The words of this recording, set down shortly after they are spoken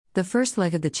The first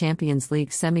leg of the Champions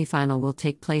League semi-final will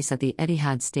take place at the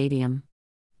Etihad Stadium.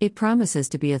 It promises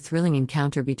to be a thrilling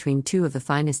encounter between two of the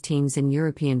finest teams in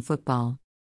European football.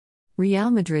 Real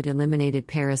Madrid eliminated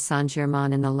Paris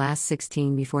Saint-Germain in the last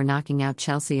 16 before knocking out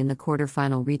Chelsea in the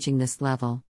quarter-final, reaching this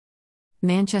level.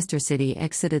 Manchester City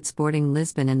exited Sporting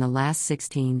Lisbon in the last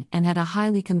 16 and had a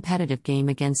highly competitive game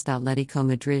against Atletico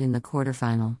Madrid in the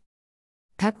quarter-final.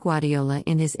 Pep Guadiola,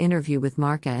 in his interview with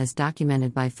Marca as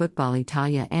documented by Football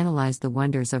Italia, analyzed the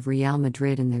wonders of Real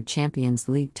Madrid in their Champions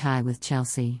League tie with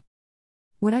Chelsea.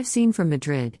 What I've seen from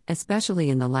Madrid, especially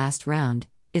in the last round,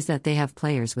 is that they have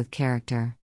players with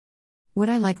character. What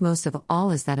I like most of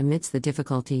all is that amidst the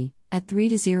difficulty, at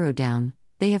 3-0 down,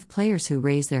 they have players who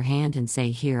raise their hand and say,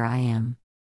 "Here I am."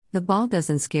 The ball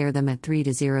doesn't scare them at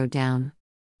 3-0 down.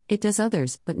 It does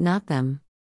others, but not them.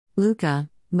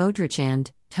 Luka, Modric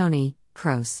and Toni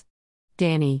Kroos,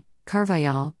 Dani,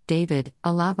 Carvajal, David,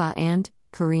 Alaba and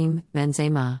Karim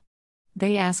Benzema.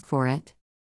 They ask for it.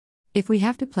 "If we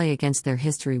have to play against their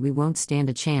history, we won't stand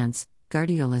a chance,"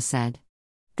 Guardiola said.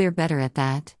 "They're better at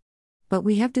that. But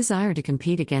we have desire to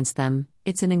compete against them.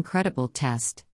 It's an incredible test."